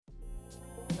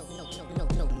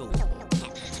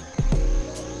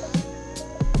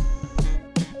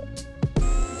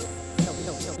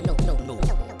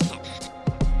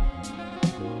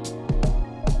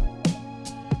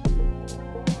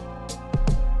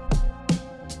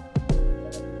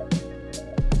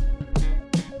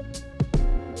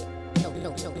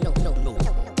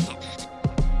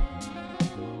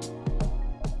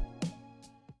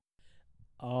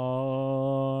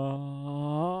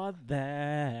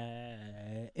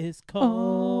it's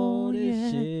cold as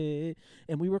yeah. shit,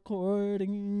 and we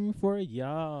recording for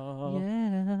y'all.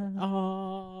 Yeah.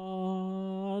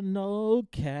 Oh, no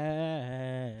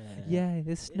cap. Yeah,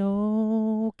 it's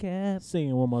no cap. Sing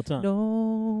it one more time.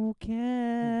 No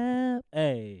cap.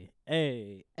 Hey,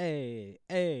 hey, hey,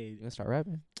 hey. You gonna start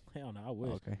rapping? Hell no, I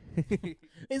wish. Okay.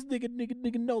 It's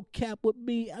nigga, no cap with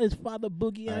me. It's Father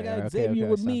Boogie, and I got Alright, Xavier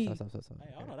with me. Stop.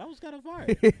 Hey, hold on, that was kind of fire.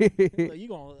 So you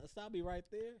gonna stop me right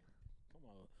there? Come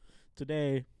on.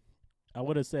 Today, I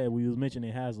would have said we was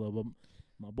mentioning Haslo, but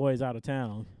my boy's out of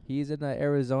town. He's in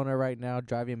Arizona right now,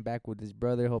 driving back with his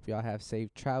brother. Hope y'all have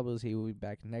safe travels. He will be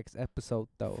back next episode,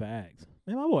 though. Facts.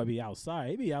 Man, my boy be outside.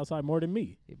 He be outside more than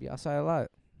me. He'll be outside a lot.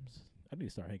 I need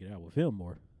to start hanging out with him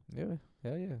more. Yeah,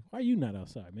 hell yeah. Why you not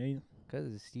outside, man?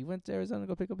 'Cause he went to Arizona to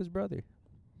go pick up his brother.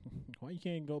 Why you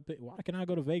can't go pick? Why can I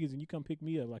go to Vegas and you come pick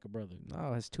me up like a brother?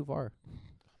 No, it's too far.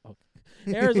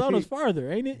 Arizona's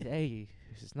farther, ain't it? Hey,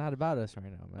 it's not about us right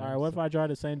now, man. All right, what if I drive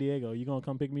to San Diego? You gonna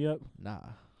come pick me up? Nah,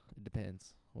 it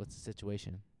depends. What's the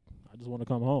situation? I just want to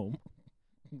come home.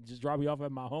 Just drop me off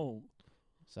at my home.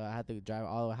 So I had to drive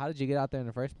all the way. How did you get out there in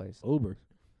the first place? Uber.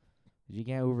 You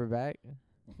can't Uber back?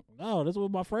 No, that's what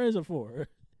my friends are for.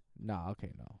 Nah, okay,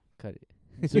 no. Cut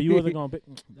it. So you wasn't gonna pick?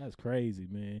 That's crazy,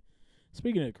 man.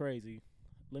 Speaking of crazy,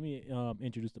 let me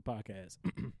introduce the podcast.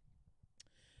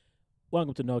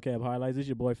 Welcome to No Cap Highlights. It's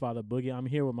your boy Father Boogie. I'm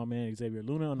here with my man Xavier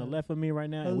Luna on the left of me right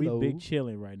now, and we Hello. big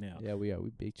chilling right now. Yeah, we are.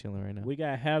 We big chilling right now. We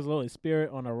got Haslo and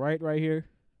Spirit on the right here.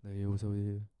 Hey, what's over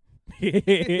here?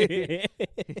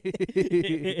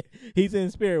 He's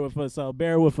in spirit with us, so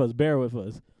bear with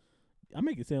us. I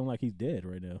make it sound like he's dead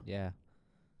right now. Yeah.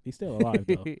 He's still alive,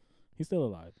 though. He's still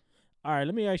alive. All right,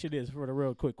 let me ask you this for the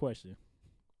real quick question,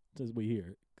 since we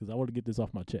here, because I want to get this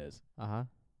off my chest. Uh-huh.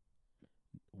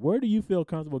 Where do you feel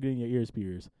comfortable getting your ears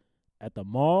pierced? At the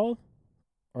mall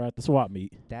or at the swap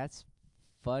meet? That's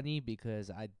funny because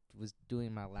I was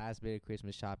doing my last bit of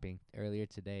Christmas shopping earlier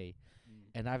today,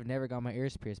 and I've never got my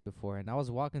ears pierced before. And I was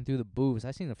walking through the booths.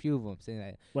 I seen a few of them saying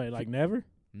that. Wait, like never?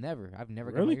 Never. I've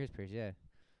never got Really? my ears pierced, yeah.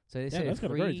 So they Yeah, said that's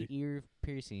kinda free crazy. ear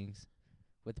piercings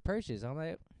with the purchase. I'm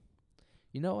like,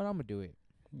 you know what? I'm going to do it.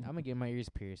 I'm going to get my ears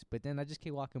pierced. But then I just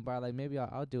keep walking by like, maybe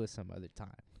I'll do it some other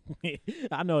time.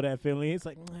 I know that feeling. It's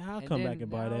like, I'll And come then back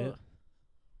and buy now that.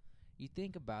 You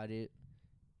think about it.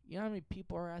 You know how many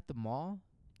people are at the mall?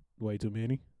 Way too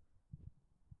many.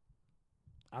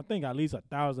 I think at least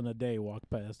 1,000 a day walk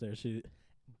past that shit.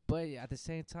 But at the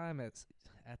same time,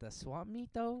 at the swap meet,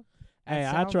 though, Hey,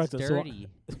 that I trust sounds the swap. dirty.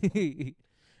 Hey,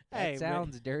 man. That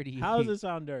sounds dirty. How does it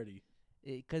sound dirty?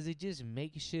 Because it just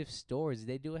makeshift stores.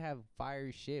 They do have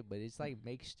fire shit, but it's like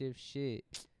makeshift shit.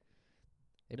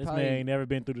 This man ain't never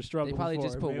been through the struggle They probably before,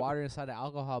 just put man. water inside an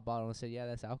alcohol bottle and said, yeah,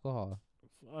 that's alcohol.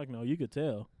 Fuck no, you could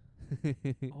tell.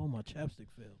 Oh, my chapstick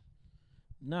fell.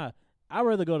 Nah, I'd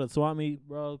rather go to swap meet,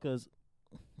 bro, because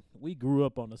we grew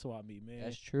up on the swap meet, man.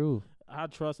 That's true. I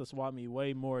trust a swap meet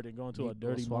way more than going to a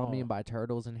dirty swap mall. meet and buy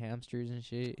turtles and hamsters and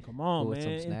shit. Come on, with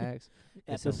man. some snacks. At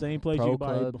Get the some same place Pro you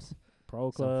buy Clubs.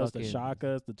 Pro some Clubs, the fucking-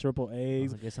 Shakas, the Triple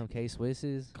A's. Get some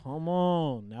K-Swisses. Come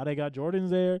on. Now they got Jordans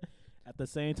there. At the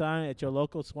same time, at your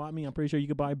local swap meet, I'm pretty sure you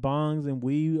could buy bongs and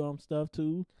weed stuff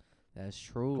too. That's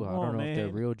true. Come I don't on, know if they're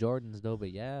man. real Jordans, though,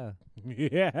 but yeah.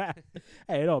 Yeah.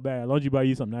 Hey, it don't matter. As long as you buy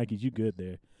you some Nikes, you good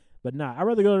there. But nah, I'd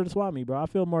rather go to the swap meet, bro. I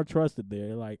feel more trusted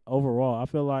there. Like, overall, I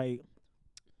feel like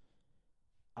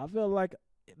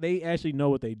they actually know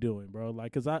what they doing, bro.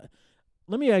 Like,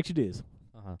 let me ask you this.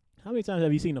 Uh-huh. How many times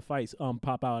have you seen the fights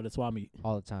pop out at the swap meet?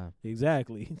 All the time.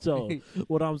 Exactly. So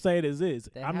what I'm saying is this.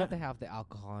 They I'm have not, to have the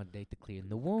alcohol on date to clean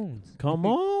the wounds. come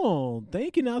on.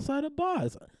 Thinking outside the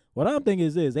box. What I'm thinking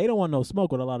is this. They don't want no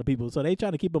smoke with a lot of people, so they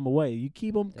trying to keep them away. You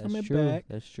keep them That's coming true. back.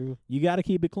 That's true. You got to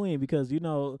keep it clean because,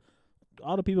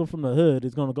 all the people from the hood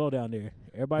is going to go down there.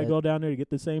 Everybody That- go down there to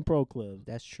get the same pro clubs.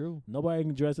 That's true. Nobody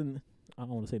dressing. I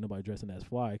don't want to say nobody dressing as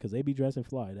fly because they be dressing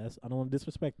fly. I don't want to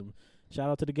disrespect them. Shout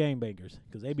out to the game bangers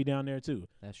because they be down there too.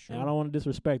 That's true. And I don't want to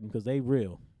disrespect them because they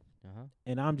real. Uh-huh.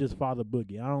 And I'm just Father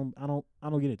Boogie. I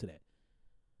don't get into that.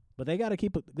 But they gotta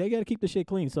keep the shit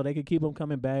clean so they can keep them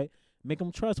coming back, make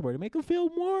them trustworthy, make them feel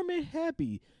warm and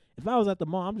happy. If I was at the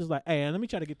mall, I'm just like, hey, let me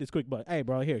try to get this quick butt. Hey,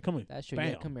 bro, here, come here. That's true. Bam.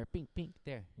 Yeah, come here. Pink, pink.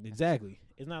 There. Exactly.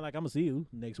 It's not like I'm gonna see you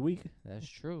next week. That's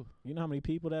true. You know how many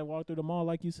people that walk through the mall,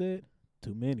 like you said?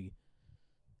 Too many.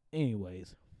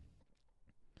 Anyways,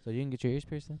 So you can get your ears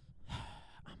pierced then?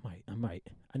 I might.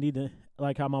 I need to,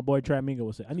 like how my boy Trap Mingo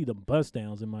would say, I need them bust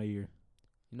downs in my ear.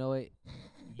 You know what?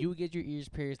 You get your ears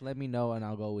pierced, let me know, and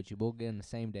I'll go with you. We'll get them the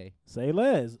same day. Say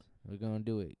less. We're going to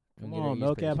do it. We're Come gonna get our on, ears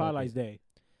no pierced. cap Fuck highlights it. day.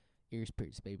 Ears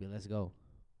pierced, baby. Let's go.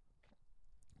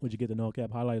 Would you get the no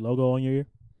cap highlight logo on your ear?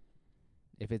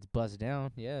 If it's bust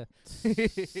down, yeah.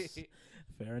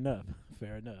 Fair enough.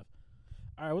 Fair enough.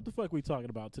 All right, what the fuck we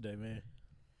talking about today, man?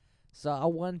 So I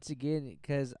wanted to get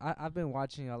because I've been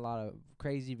watching a lot of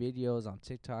crazy videos on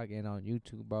TikTok and on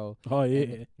YouTube, bro. Oh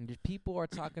yeah. And just people are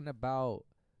talking about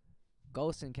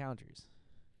ghost encounters.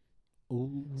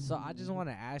 Ooh. So I just want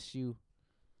to ask you,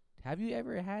 have you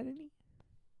ever had any?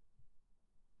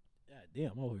 God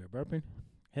damn, I'm over here burping.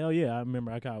 Hell yeah, I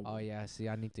remember I got. Oh yeah, see,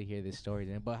 I need to hear this story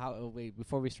then. But wait,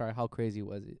 before we start, how crazy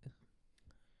was it?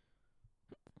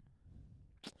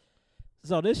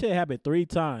 So this shit happened 3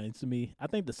 times to me. I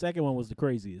think the second one was the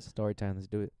craziest. Story time, let's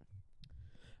do it.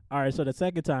 All right, so the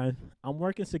second time, I'm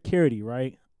working security,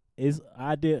 right?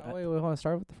 I did. Oh, wait, hold on.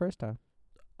 Start with the first time.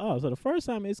 Oh, so the first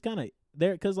time it's kind of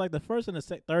there because like the first and the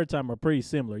third time are pretty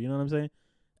similar. You know what I'm saying?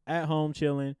 At home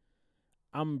chilling.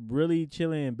 I'm really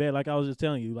chilling in bed. Like I was just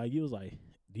telling you. Like you was like,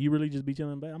 do you really just be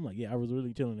chilling in bed? I'm like, yeah, I was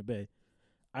really chilling in bed.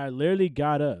 I literally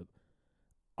got up.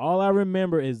 All I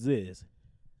remember is this.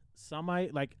 Somebody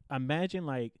like imagine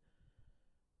like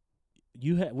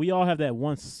we all have that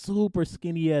one super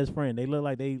skinny ass friend. They look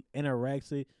like they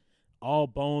anorexic, all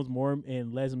bones, more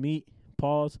and less meat.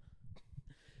 Pause.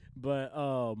 But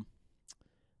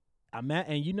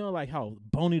and you know like how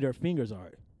bony their fingers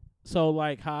are. So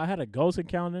like how I had a ghost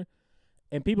encounter,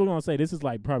 and people gonna say this is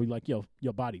like probably like your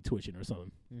body twitching or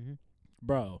something,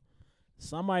 bro.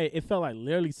 It felt like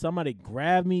literally somebody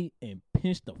grabbed me and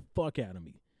pinched the fuck out of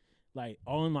me. Like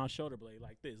on my shoulder blade,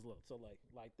 like this. Look, so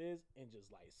like this, and just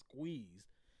like squeezed.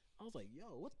 I was like, "Yo,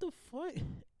 what the fuck?"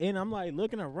 And I'm like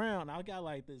looking around. I got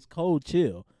like this cold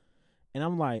chill, and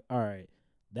I'm like, "All right,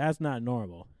 that's not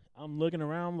normal." I'm looking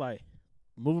around, like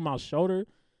moving my shoulder.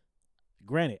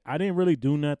 Granted, I didn't really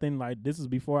do nothing. Like this is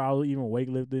before I was even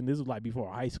weightlifting. This was like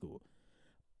before high school,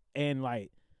 and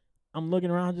like I'm looking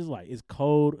around, just like it's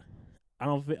cold. I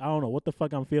don't know what the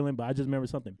fuck I'm feeling, but I just remember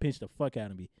something pinched the fuck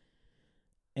out of me.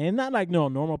 And not like no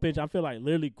normal pinch. I feel like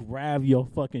literally grab your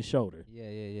fucking shoulder.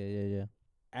 Yeah.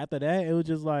 After that, it was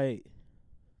just like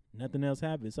nothing else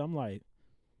happened. So I'm like,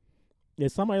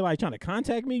 is somebody like trying to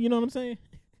contact me? You know what I'm saying?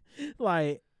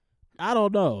 Like, I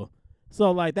don't know.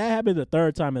 So like that happened the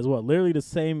third time as well. Literally the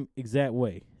same exact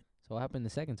way. So what happened the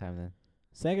second time then?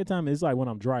 Second time is like when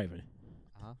I'm driving.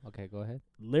 Okay, go ahead.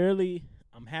 Literally,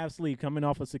 I'm half asleep coming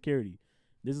off of security.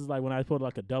 This is like when I put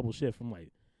like a double shift from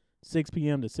like 6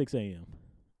 p.m. to 6 a.m.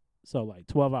 So, like,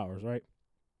 12 hours, right?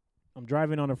 I'm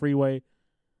driving on the freeway.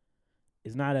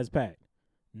 It's not as packed.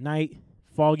 Night,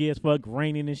 foggy as fuck,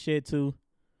 raining and shit, too.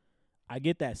 I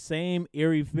get that same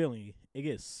eerie feeling. It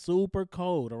gets super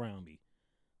cold around me.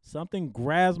 Something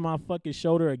grabs my fucking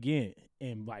shoulder again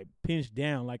and, like, pinched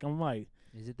down. Like, I'm like...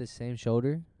 Is it the same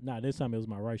shoulder? Nah, this time it was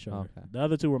my right shoulder. Okay. The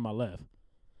other two were my left.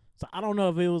 So, I don't know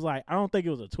if it was, like... I don't think it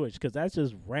was a twitch because that's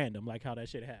just random, like, how that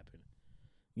shit happened.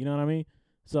 You know what I mean?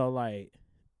 So, like...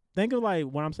 Think of like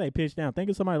when I'm saying pitch down, think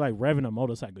of somebody like revving a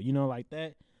motorcycle, you know, like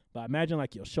that. But imagine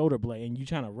like your shoulder blade and you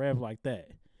trying to rev like that.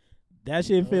 That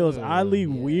shit feels oddly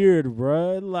weird,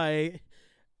 bruh. Like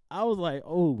I was like,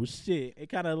 oh shit. It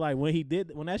kind of like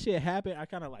when that shit happened, I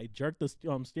kind of like jerked the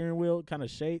steering wheel, kind of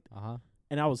shaked.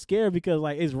 And I was scared because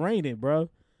like it's raining, bro.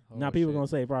 Now people gonna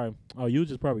say probably, oh, you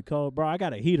just probably cold, bro. I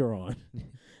got a heater on.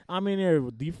 I'm in there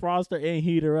with defroster and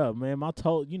heater up, man. My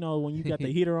toe, you know, when you got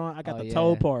the heater on, I got the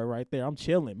toe part right there. I'm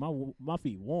chilling. My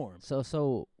feet warm.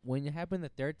 So when it happened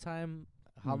the third time,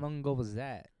 how long ago was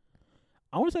that?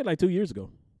 I want to say like 2 years ago.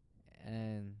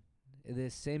 And the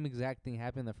same exact thing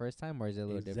happened the first time, or is it a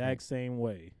little different? Exact same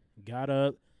way. Got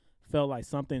up, felt like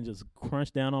something just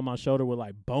crunched down on my shoulder with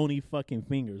like bony fucking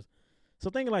fingers. So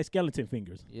think of like skeleton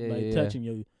fingers, touching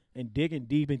you and digging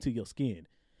deep into your skin.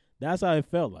 That's how it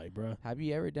felt like, bro. Have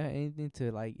you ever done anything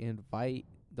to like invite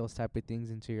those type of things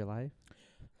into your life?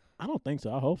 I don't think so.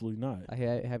 Hopefully not.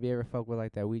 Have you ever fucked with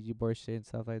like that Ouija board shit and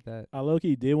stuff like that? I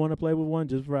low-key did want to play with one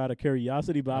just for out of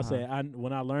curiosity, but I said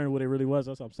when I learned what it really was,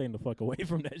 I'm staying the fuck away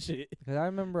from that shit. Because I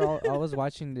remember I was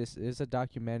watching this. It's a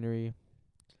documentary,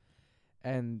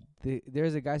 and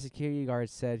there's a guy security guard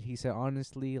said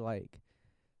honestly like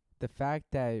the fact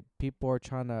that people are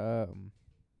trying to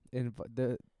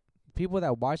the people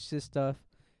that watch this stuff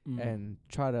and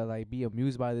try to like be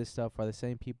amused by this stuff are the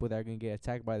same people that are gonna get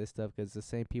attacked by this stuff because the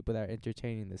same people that are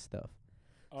entertaining this stuff.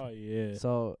 Oh yeah.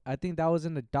 So I think that was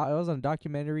it was on a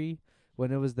documentary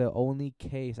when it was the only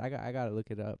case. I gotta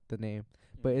look it up the name,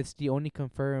 but it's the only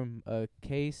confirmed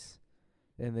case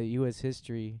in the U.S.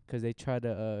 history because they tried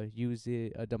to use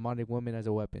a demonic woman as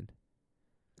a weapon.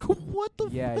 What the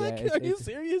fuck? Yeah, are you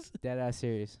serious? Deadass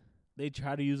serious. They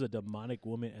try to use a demonic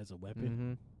woman as a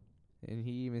weapon. And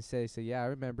he even said, yeah, I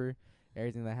remember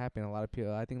everything that happened. A lot of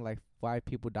people, I think like 5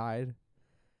 people died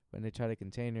when they try to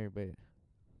contain her, but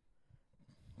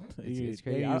It's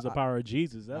crazy. They use the power of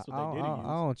Jesus. That's I what they did.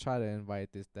 I don't try to invite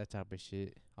that type of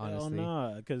shit. Honestly, Hell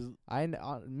nah, because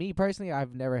me personally,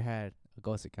 I've never had a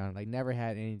ghost encounter. Like never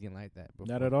had anything like that before.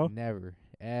 Not at all? Never,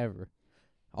 ever,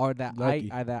 or that Lucky.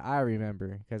 that I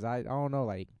remember. Because I don't know.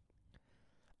 Like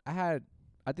I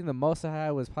think the most I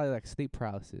had was probably like sleep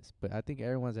paralysis. But I think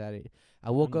everyone's had it.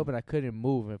 I woke up and I couldn't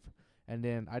move. And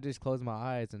then I just closed my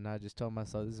eyes and I just told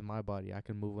myself, this is my body. I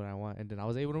can move when I want. And then I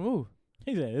was able to move.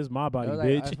 he said, "It's my body, I was like,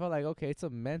 bitch." I felt like, okay, it's a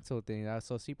mental thing.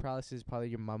 So sleep paralysis is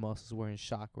probably my muscles were in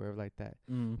shock or whatever like that.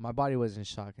 My body was in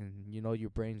shock. And, your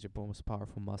brain's your most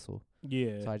powerful muscle.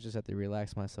 Yeah. So I just had to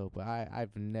relax myself. But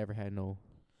I've never had no.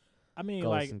 I mean, ghost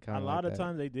like a encounter lot like of that.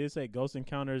 times they did say ghost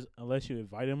encounters, unless you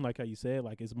invite them, like how you said,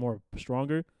 like it's more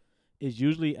stronger. It's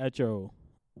usually at your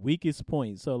weakest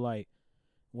point. So like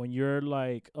when you're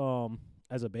like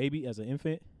as a baby, as an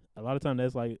infant, a lot of times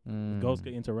that's like ghosts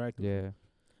could interact with you. Yeah.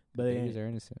 But Babies are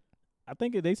innocent. I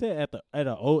think they said at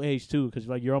an old age too, because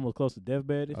like you're almost close to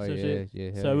deathbed and Oh, some yeah. shit.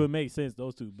 Yeah. So it would make sense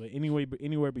those two. But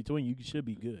anywhere between, you should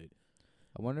be good.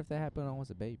 I wonder if that happened when I was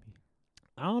a baby.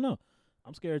 I don't know.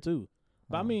 I'm scared too.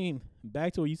 But I mean,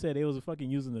 back to what you said, they was fucking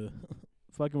using the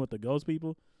fucking with the ghost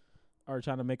people or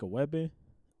trying to make a weapon.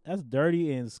 That's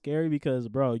dirty and scary because,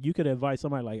 bro, you could invite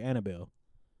somebody like Annabelle.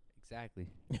 Exactly.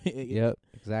 Yep.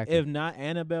 Exactly. If not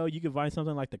Annabelle, you could invite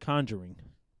something like The Conjuring.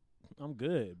 I'm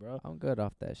good, bro. I'm good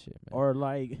off that shit, man. Or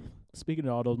like, speaking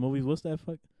of all those movies, what's that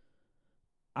fuck?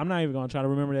 I'm not even gonna try to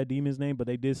remember that demon's name, but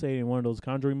they did say it in one of those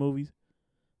Conjuring movies.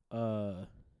 I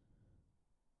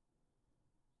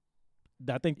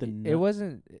think it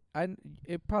wasn't.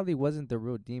 It probably wasn't the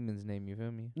real demon's name. You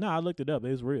feel me? No, I looked it up.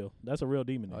 It's real. That's a real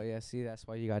demon name. Oh yeah. See, that's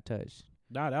why you got touched.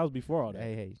 Nah, that was before all that.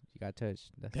 Hey, you got touched.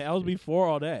 That's That was shit. before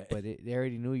all that. But they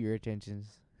already knew your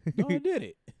intentions. No, I did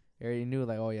it. They already knew,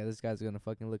 like, oh yeah, this guy's gonna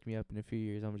fucking look me up in a few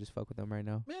years. I'm gonna just fuck with him right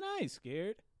now. Man, I ain't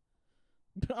scared.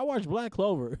 I watched Black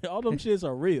Clover. All them shits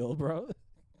are real, bro.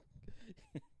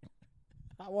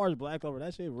 I watched Black Clover.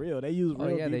 That shit real. They use real Oh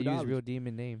yeah, they use demonology. real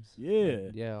demon names. Yeah.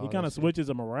 Yeah. He all kind that of shit. switches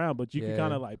them around, but you can Yeah.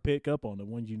 kind of like pick up on the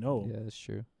ones you know. Yeah, that's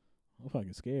true. I'm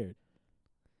fucking scared.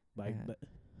 Like, Yeah.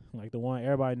 like the one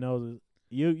everybody knows is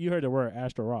you heard the word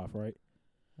Astaroth, right?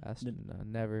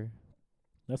 Never.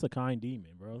 That's a kind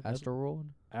demon, bro. That's Astroworld.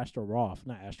 Astaroth,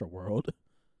 not Astroworld.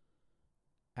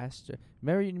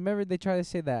 Remember they try to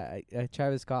say that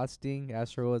Travis Scott's thing,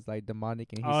 Astroworld is like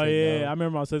demonic, and he Oh said yeah, no. I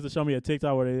remember my sister showed me a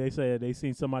TikTok where they said they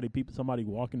seen somebody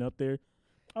walking up there.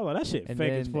 I was like, that shit And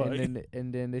fake then, as fuck.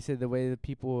 and then they said the way the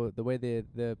people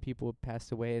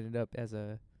passed away ended up as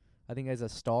a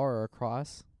star or a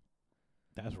cross.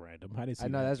 That's random. I didn't see I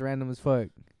know that. that's random as fuck.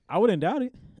 I wouldn't doubt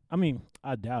it. I mean,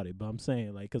 I doubt it, but I'm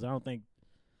saying like, cause I don't think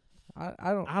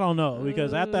I don't. I don't know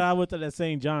because after I went to that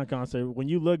St. John concert, when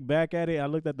you look back at it, I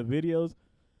looked at the videos.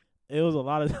 It was a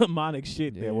lot of demonic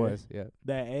shit Yeah, there. it was. Yeah.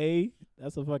 That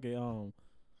that's a fucking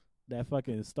that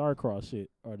fucking star-crossed shit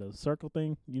or the circle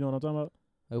thing. You know what I'm talking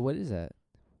about? What is that?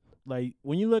 Like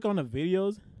when you look on the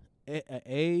videos,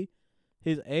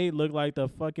 his A looked like the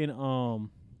fucking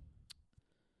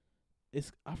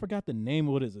I forgot the name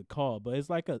of what is it called, but it's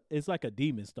like a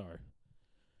demon star.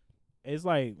 It's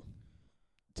like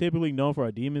typically known for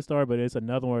a demon star, but it's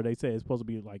another one where they say it's supposed to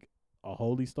be like a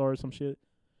holy star or some shit.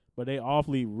 But they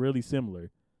awfully really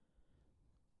similar.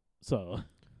 So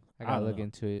I I gotta don't look know.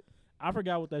 into it. I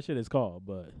forgot what that shit is called,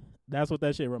 but that's what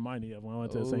that shit reminded me of when I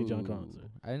went to the St. John concert.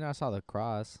 I know I saw the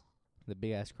cross, the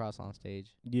big ass cross on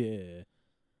stage. Yeah.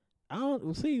 I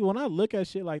don't see when I look at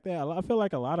shit like that, I feel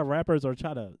like a lot of rappers are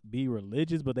trying to be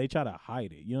religious, but they try to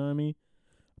hide it. You know what I mean?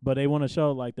 But they want to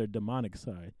show like their demonic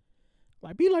side.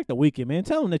 Like, be like The Weeknd, man.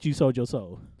 Tell them that you sold your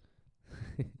soul.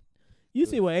 You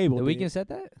see what Abel The did. Weeknd said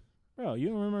that? Bro,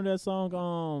 you remember that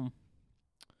song?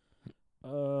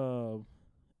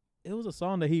 It was a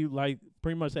song that he like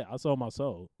pretty much said, "I sold my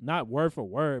soul." Not word for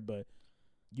word, but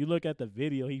you look at the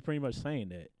video, he pretty much saying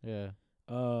that. Yeah.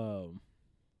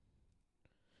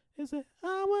 It's a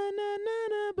I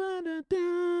wanna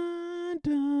dun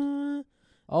dun.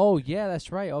 Oh yeah,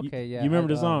 that's right. Okay, yeah. You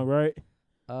remember the song, right?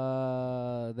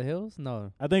 The Hills?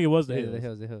 No. I think it was The the Hills.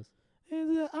 Hills. The Hills.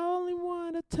 Is I only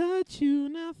wanna touch you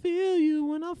and I feel you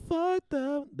when I fucked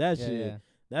up. That Yeah, shit. yeah.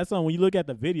 That song. When you look at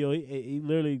the video, he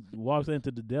literally walks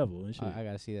into the devil and shit. I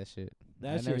gotta see that shit.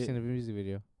 That I've never shit- seen the music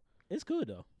video. It's good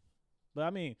though. But I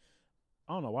mean,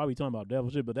 I don't know why we talking about devil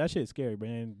shit, but that shit's scary,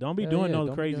 man. Don't be Hell doing yeah, no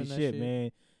don't be crazy doing that shit, shit.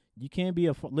 man. You can't be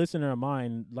a listener of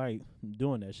mine like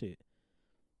doing that shit.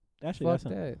 That shit. Fuck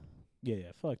that's that.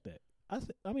 Yeah, fuck that.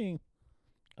 I mean,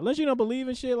 unless you don't believe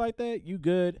in shit like that, you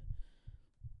good.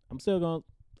 I'm still gonna.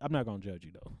 I'm not gonna judge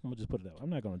you though. I'm gonna just put it that way. I'm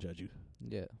not gonna judge you.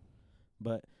 Yeah.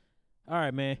 But all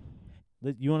right, man.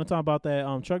 You want to talk about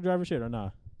that truck driver shit or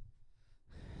not?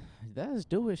 Let's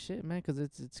do it, shit, man, 'cause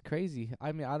it's crazy.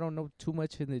 I mean, I don't know too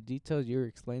much in the details you're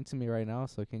explaining to me right now,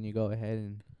 so can you go ahead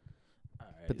and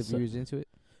put the viewers into it?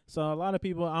 So a lot of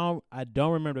people, I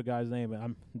don't remember the guy's name, and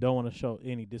I don't want to show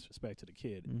any disrespect to the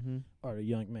kid Mm-hmm. or the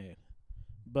young man.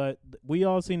 But we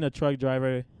all seen the truck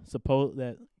driver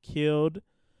that killed.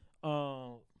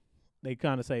 They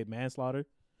kind of say manslaughter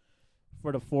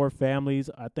for the 4 families.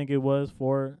 I think it was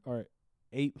 4 or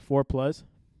 8, 4 plus.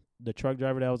 The truck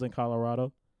driver that was in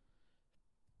Colorado.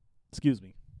 Excuse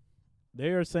me. They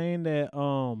are saying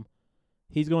that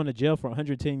he's going to jail for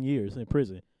 110 years in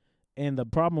prison. And the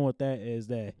problem with that is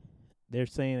that they're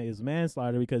saying it's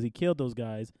manslaughter because he killed those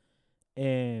guys.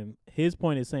 And his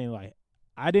point is saying, like,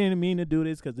 I didn't mean to do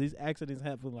this because these accidents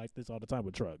happen like this all the time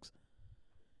with trucks.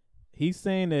 He's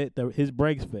saying that his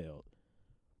brakes failed.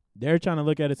 They're trying to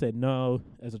look at it and say, no,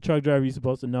 as a truck driver, you're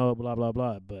supposed to know, blah, blah,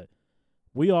 blah. But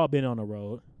we all been on the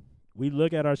road. We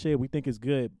look at our shit. We think it's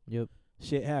good. Yep.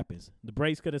 Shit happens. The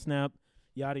brakes could have snapped,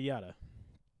 yada, yada.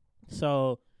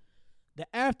 So the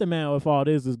aftermath of all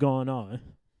this is going on.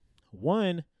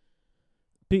 One,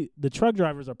 the truck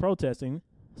drivers are protesting,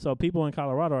 so people in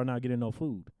Colorado are not getting no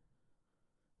food.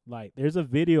 Like, there's a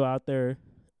video out there,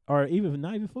 or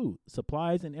not even food,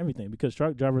 supplies and everything, because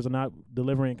truck drivers are not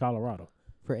delivering in Colorado.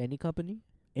 For any company?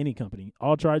 Any company.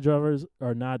 All truck drivers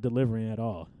are not delivering at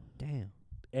all. Damn.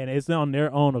 And it's on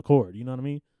their own accord, you know what I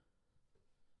mean?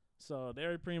 So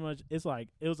they're pretty much, it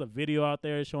was a video out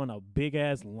there showing a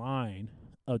big-ass line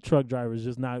of truck drivers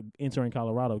just not entering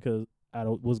Colorado because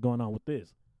what's going on with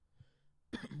this.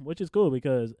 Which is cool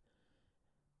because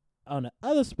on the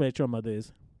other spectrum of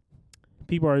this,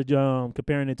 people are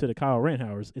comparing it to the Kyle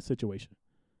Rittenhouse situation.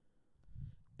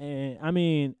 And, I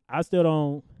mean, I still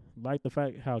don't like the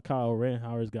fact how Kyle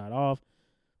Rittenhouse got off,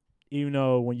 even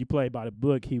though when you play by the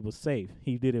book, he was safe.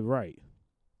 He did it right.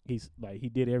 He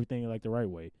did everything like the right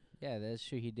way. Yeah, that's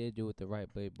true. He did do it the right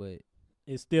way, but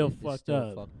It's still it's fucked still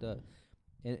up. fucked up.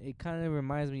 And it kind of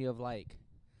reminds me of, like,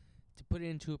 to put it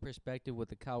into perspective with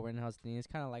the Kyle Rittenhouse thing, it's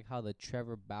kind of like how the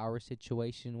Trevor Bauer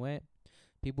situation went.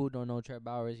 People who don't know Trevor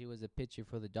Bauer, he was a pitcher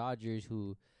for the Dodgers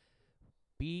who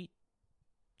beat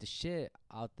the shit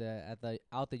out the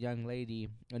young lady,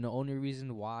 and the only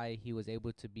reason why he was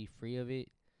able to be free of it.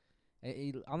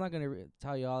 I'm not gonna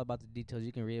tell you all about the details.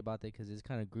 You can read about it because it's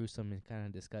kind of gruesome and kind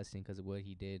of disgusting because of what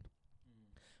he did.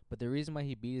 But the reason why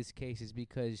he beat his case is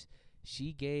because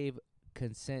she gave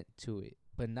consent to it,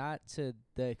 but not to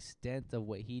the extent of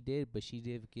what he did. But she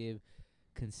did give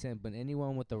consent. But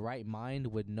anyone with the right mind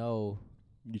would know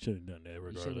You should have done that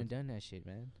regardless. you shouldn't have done that shit,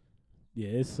 man. Yeah,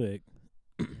 it's sick.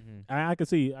 Mm-hmm.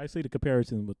 I see the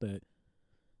comparison with that.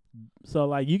 So,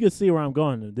 like, you can see where I'm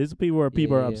going. This is people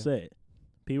are upset.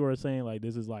 People are saying, like,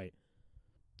 this is like,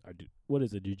 what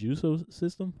is it, jujutsu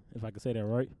system? If I can say that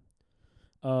right.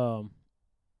 I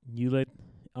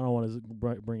don't want to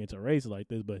bring it to race like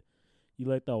this, but you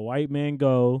let the white man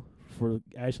go for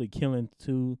actually killing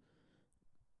 2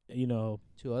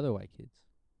 other white kids.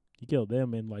 He killed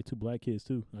them and, like, 2 black kids,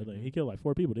 too. I think he killed, like,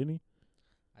 4 people, didn't he?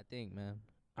 I think, man.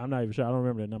 I'm not even sure. I don't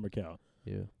remember the number count.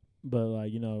 Yeah. But,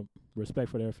 like, respect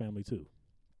for their family, too.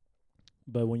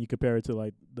 But when you compare it to,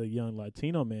 like, the young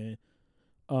Latino man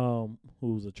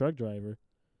who's a truck driver,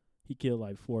 he killed,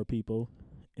 like, 4 people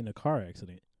in a car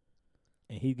accident.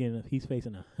 And he's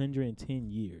facing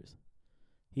 110 years.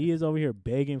 He is over here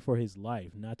begging for his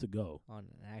life not to go. On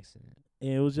an accident.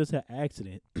 And it was just an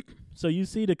accident. So you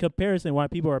see the comparison why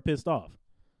people are pissed off.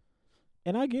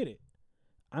 And I get it.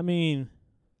 I mean,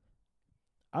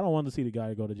 I don't want to see the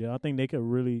guy go to jail. I think they could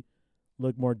really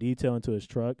look more detail into his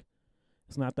truck.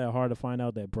 It's not that hard to find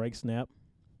out that brake snap,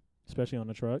 especially on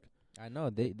the truck. I know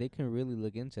they can really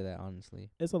look into that,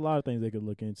 honestly. It's a lot of things they could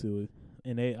look into,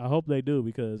 and I hope they do,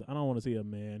 because I don't want to see a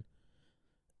man,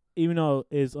 even though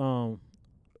it's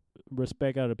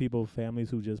respect out of people's families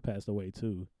who just passed away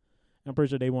too. I'm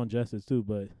pretty sure they want justice too,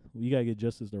 but you gotta get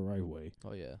justice the right way.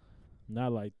 Oh yeah,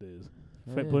 not like this.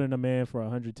 Oh, yeah. Putting a man for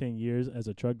 110 years as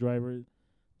a truck driver,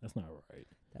 that's not right.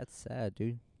 That's sad,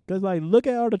 dude. Cause like, look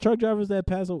at all the truck drivers that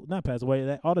not pass away.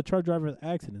 That all the truck drivers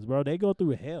accidents, bro. They go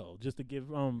through hell just to give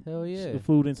hell yeah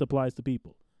food and supplies to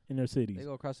people in their cities. They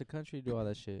go across the country to do all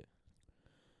that shit,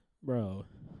 bro.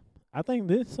 I think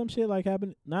some shit like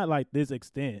happened, not like this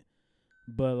extent,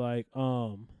 but like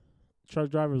truck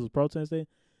drivers was protesting.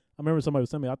 I remember somebody was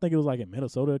telling me, I think it was like in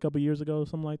Minnesota a couple years ago,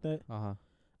 something like that. I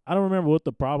don't remember what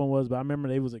the problem was, but I remember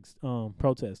they was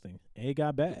protesting, and it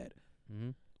got bad. Mm-hmm.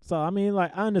 So I mean,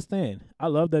 like, I understand. I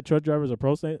love that truck drivers are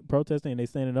protesting and they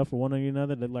standing up for one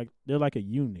another. They're like a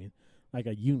union, like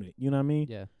a unit. You know what I mean?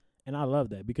 Yeah. And I love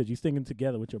that because you're sticking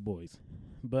together with your boys.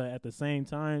 But at the same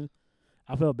time,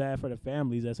 I feel bad for the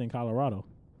families that's in Colorado,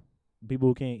 people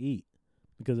who can't eat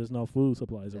because there's no food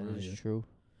supplies around That here. is true.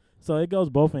 So it goes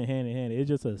both in hand in hand. It's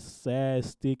just a sad,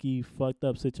 sticky, fucked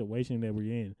up situation that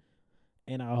we're in.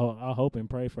 And I hope and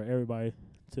pray for everybody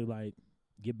to like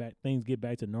get back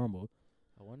to normal.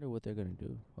 I wonder what they're gonna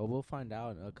do. Well, we'll find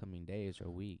out in upcoming days or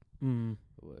week. Mm.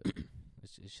 But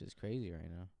it's just crazy right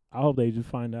now. I hope they just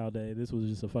find out that this was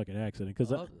just a fucking accident.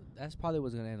 Cause That's probably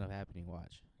what's gonna end up happening.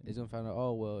 Watch, it's gonna find out.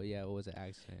 Oh well, yeah, it was an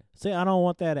accident. see, I don't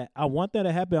want that. I want that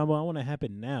to happen. I want it to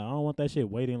happen now. I don't want that shit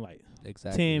waiting like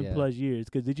Exactly. 10 plus years.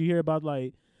 Cause did you hear about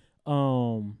like,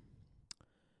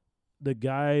 the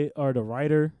guy or the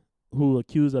writer who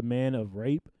accused a man of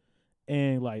rape,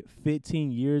 and like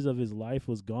 15 years of his life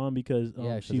was gone because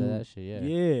Yeah, 'cause she of that shit. Yeah.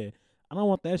 yeah. I don't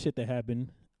want that shit to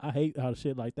happen. I hate how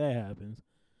shit like that happens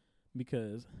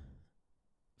because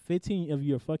 15 of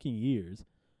your fucking years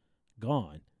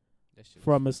gone That shit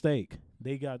for a mistake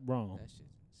they got wrong. That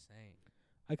shit's insane.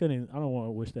 I don't want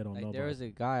to wish that on Like nobody. there was a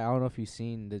guy. I don't know if you've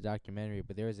seen the documentary,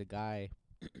 but there was a guy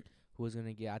who was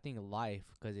gonna get, I think, life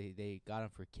because they got him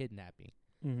for kidnapping.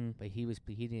 Mm-hmm. But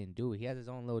he didn't do it. He has his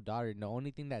own little daughter. And the only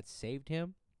thing that saved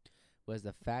him was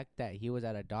the fact that he was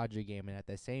at a Dodger game, and at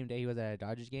the same day he was at a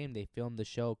Dodgers game, they filmed the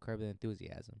show Curb Your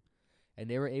Enthusiasm, and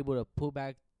they were able to pull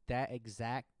back that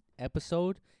exact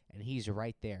episode, and he's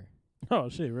right there. Oh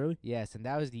shit, really? Yes, and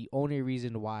that was the only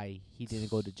reason why he didn't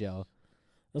go to jail.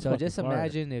 That's So fucking just fire.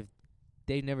 imagine if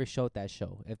they never showed that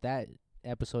show, if that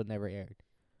episode never aired,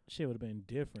 Shit would have been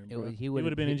different, It bro. would- he He would've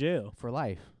would have been in jail. for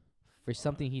life, for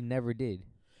something he never did.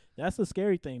 That's the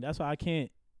scary thing. That's why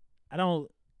I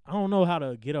don't know how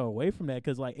to get away from that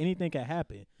because like anything can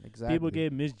happen. Exactly. People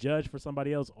get misjudged for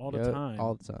somebody else all the Yup, time.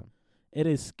 all the time. It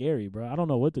is scary, bro. I don't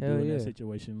know what to Hell do in yeah. that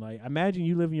situation. Like, imagine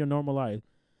you living your normal life.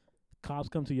 Cops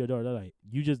come to your door. They're like,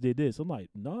 "You just did this." I'm like,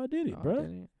 "No, I did it, No, bro.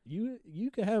 didn't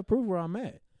You can have proof where I'm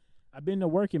at. I've been to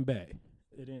work and back.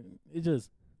 It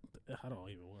just I don't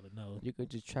even want to know. You could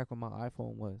just track what my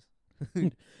iPhone was.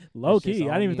 Low shit's key,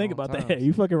 I on didn't even me think all about that. times.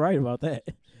 You fucking right about that.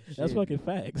 That's Shit. fucking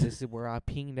facts. This is where I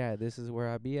pinged at. This is where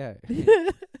I be at.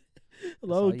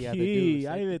 Low all you have to do. key,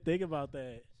 I Same didn't even think about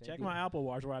that. Same Check thing. my Apple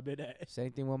Watch where I been at.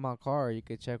 Same thing with my car. You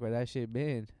could check where that shit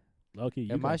been. Low key,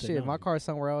 you If my got shit, if my technology. car's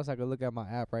somewhere else, I could look at my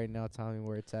app right now, tell me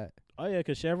where it's at. Oh yeah,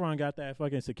 'cause Chevron got that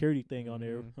fucking security thing on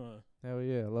there. Mhm. Huh. Hell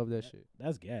yeah, I love that shit.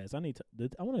 That's gas. I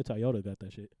want a Toyota got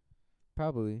that shit.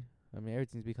 Probably. I mean,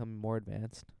 everything's becoming more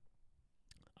advanced.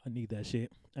 I need that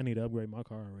shit. I need to upgrade my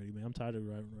car already, man. I'm tired of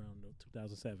driving around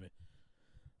 2007.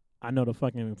 I know the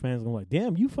fucking fans gonna like,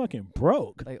 damn, you fucking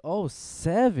broke. Like,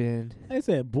 07. They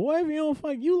said, boy, if you don't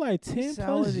fuck, you like 10 So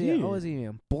plus years. I wasn't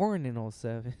even born in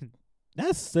 07.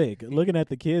 That's sick. Looking at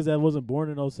the kids that wasn't born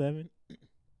in 07.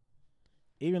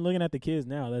 Even looking at the kids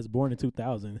now that's born in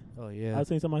 2000. Oh, yeah. I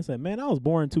seen somebody say, man, I was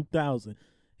born in 2000.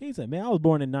 He said, man, I was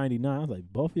born in 99. I was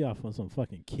like, both of y'all from some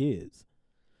fucking kids.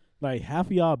 Like, half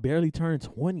of y'all barely turned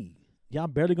 20. Y'all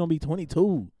barely gonna be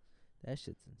 22. That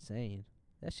shit's insane.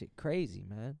 That shit crazy,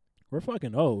 man. We're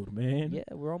fucking old, man. Yeah,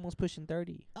 we're almost pushing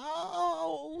 30.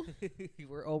 Oh.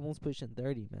 We're almost pushing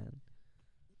 30, man.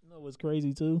 You know what's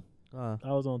crazy, too? Uh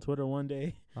I was on Twitter one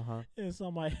day, huh. and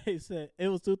somebody said, it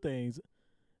was two things.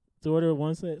 Twitter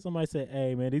somebody said,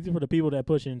 hey, man, these are for the people that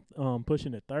pushing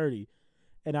to 30.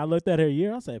 And I looked at her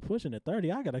year. I said, pushing to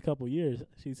 30? I got a couple years.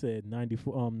 She said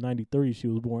 93 she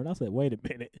was born. I said, wait a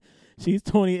minute. She's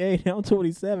 28. I'm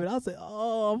 27. I said,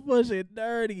 oh, I'm pushing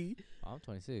 30. I'm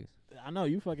 26. I know,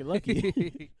 you fucking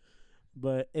lucky.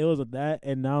 But it was that,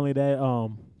 and not only that,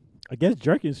 I guess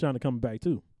Jerkin's trying to come back,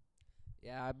 too.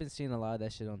 Yeah, I've been seeing a lot of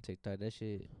that shit on TikTok. That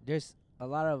shit. There's a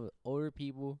lot of older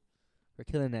people who are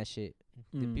killing that shit.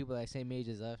 The Mm. people like same age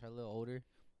as us are a little older.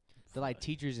 They're like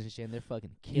teachers and shit, and they're fucking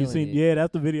killing You seen? it. Yeah,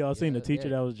 that's the video I seen. Yeah, The teacher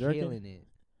they're that was jerking. killing it.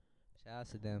 Shout out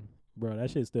to them. Bro,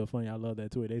 that shit's still funny. I love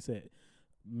that tweet. They said,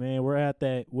 man, we're at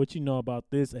that, what you know about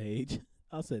this age.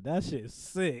 I said, that shit's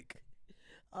sick.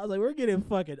 I was like, we're getting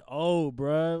fucking old,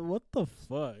 bro. What the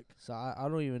fuck? So I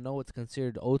don't even know what's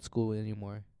considered old school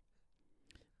anymore.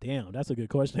 Damn, that's a good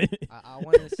question. I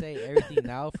wanted to say everything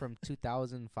now from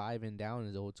 2005 and down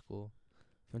is old school.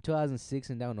 From 2006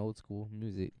 and down, old school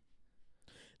music.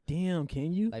 Damn,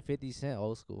 can you? Like 50 Cent,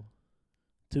 old school.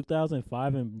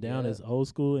 2005 and down Yeah. is old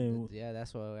school, and Yeah,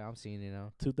 that's what I'm seeing it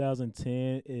now.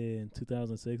 2010 and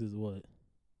 2006 is what?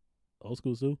 Old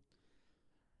school too?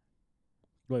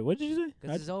 Wait, what did you say?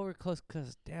 Cause it's over, cause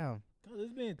damn,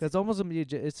 It's been cause almost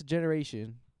it's a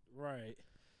generation. right.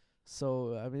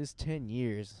 So I mean, it's 10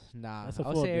 years. Nah, That's a I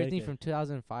would full say everything decade. from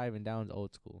 2005 and down to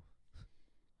old school.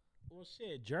 Well,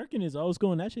 shit, Jerkin is old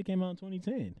school, and that shit came out in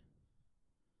 2010.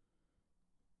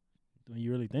 When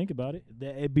you really think about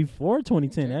it, before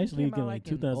 2010, Jerkin actually, came out like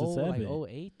in 2007. like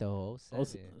 08 though, Oh,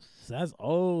 07. that's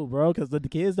old, bro, because the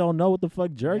kids don't know what the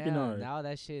fuck jerking Yeah, are. now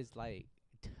that shit's like,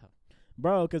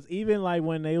 Bro, because even like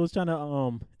when they was trying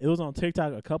to it was on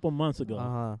TikTok a couple months ago.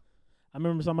 uh-huh. I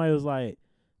remember somebody was like,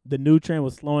 the new trend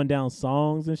was slowing down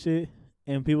songs and shit,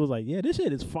 and people was like, yeah, this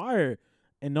shit is fire,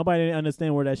 and nobody didn't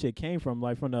understand where that shit came from.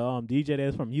 Like from the DJ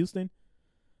that's from Houston,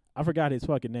 I forgot his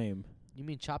fucking name. You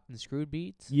mean chopped and screwed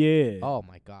beats? Yeah, Oh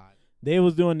my god. they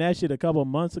was doing that shit a couple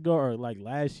months ago or like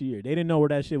last year. They didn't know where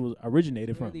that shit was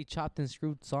originated from. Really chopped and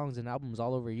screwed songs and albums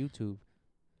all over YouTube.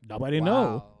 Nobody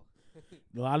know.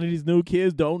 A lot of these new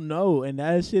kids don't know, and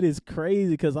that shit is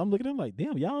crazy. Cause I'm looking at them like,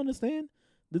 damn, y'all understand?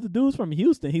 The dude's from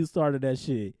Houston. He started that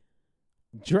shit.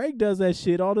 Drake does that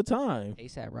shit all the time.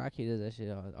 ASAP Rocky does that shit.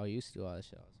 I used to do all that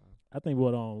shit all the time. I think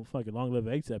what fucking Long Live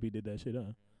ASAP, he did that shit,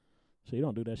 huh? So he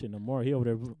don't do that shit no more. He over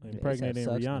there impregnating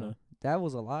sucks Rihanna. now. That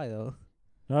was a lie though.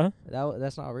 Huh?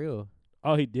 That's not real.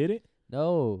 Oh, he did it?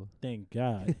 No. Thank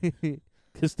God.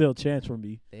 There's still a chance for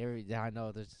me. I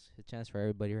know there's a chance for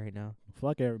everybody right now.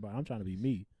 Fuck everybody. I'm trying to be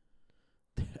me.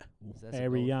 That's Hey, a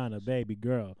gold. Rihanna, baby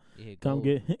girl. Yeah, Come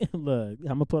gold. get look. I'm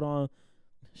gonna put on.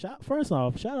 First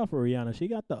off, shout out for Rihanna. She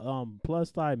got the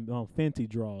plus size Fenty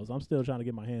draws. I'm still trying to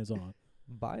get my hands on.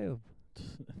 Buy 'em.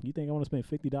 You think I want to spend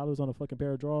 $50 on a fucking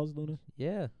pair of drawers, Luna?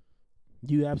 Yeah.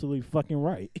 You absolutely fucking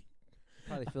right.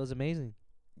 Probably feels amazing.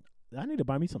 I need to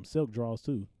buy me some silk drawers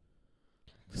too,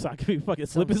 so I can be fucking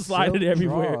Some slipping sliding silk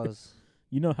everywhere. draws.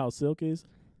 You know how silk is?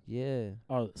 Yeah.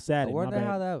 Oh, I satin. My wonder bad.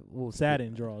 how that will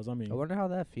Satin drawers. I I mean, wonder how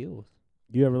that feels.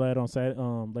 you ever laid on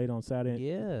satin? Laid on satin?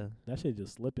 Yeah. That shit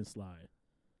just slip and slide.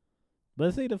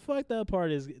 But see, the fucked up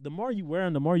part is the more you wear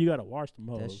them, the more you gotta wash them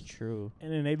That's hoes, true.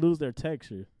 and then they lose their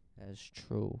texture. That's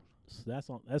true. So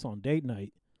that's on date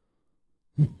night.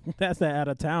 That's that out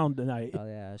of town night. Oh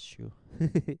yeah, that's true.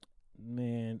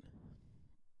 Man,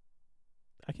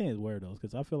 I can't wear those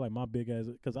because I feel like my big ass.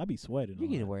 Because I be sweating. You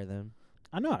all can that. wear them.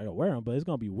 I know I gotta wear them, but it's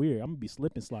gonna be weird. I'm gonna be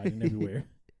slipping sliding everywhere.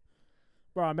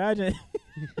 Bro, imagine.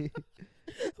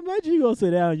 Imagine you go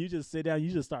sit down. You just sit down.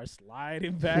 You just start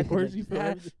sliding backwards. You feel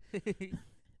everything.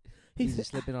 He He's said,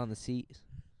 just slipping on the seat.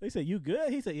 they said, "You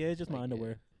good?" He said, "Yeah, it's just my Like,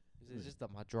 underwear." It's just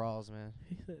my drawers, man.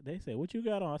 They said, "What you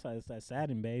got on?" I said, "It's that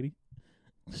satin, baby."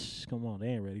 Come on, they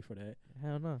ain't ready for that.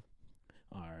 Hell no.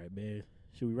 All right, man.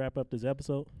 Should we wrap up this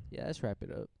episode? Yeah, let's wrap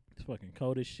it up. It's fucking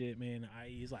cold as shit, man.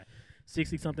 It's like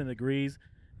 60 something degrees.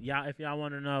 Y'all, if y'all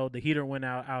want to know, the heater went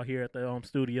out here at the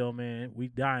studio, man. We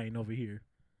dying over here.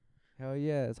 Hell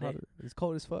yeah, it's hot. It's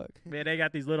cold as fuck. Man, they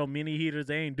got these little mini heaters.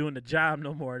 They ain't doing the job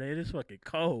no more. They just fucking I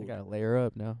cold. gotta layer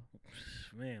up now.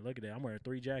 Man, look at that. I'm wearing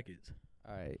 3 jackets.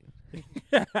 All right.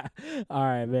 All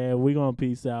right, man. We gonna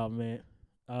peace out, man.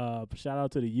 Shout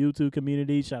out to the YouTube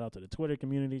community. Shout out to the Twitter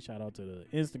community. Shout out to the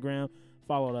Instagram.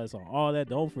 Follow us on all that.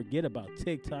 Don't forget about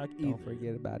TikTok either. Don't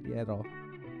forget about it at all.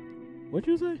 What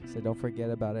you say? So don't forget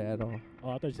about it at all.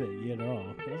 Oh, I thought you said yeah at all. I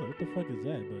was like, what the fuck is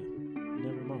that? But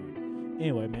never mind.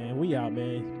 Anyway, man, we out,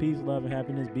 man. Peace, love, and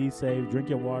happiness. Be safe. Drink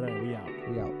your water, and we out.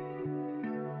 We out.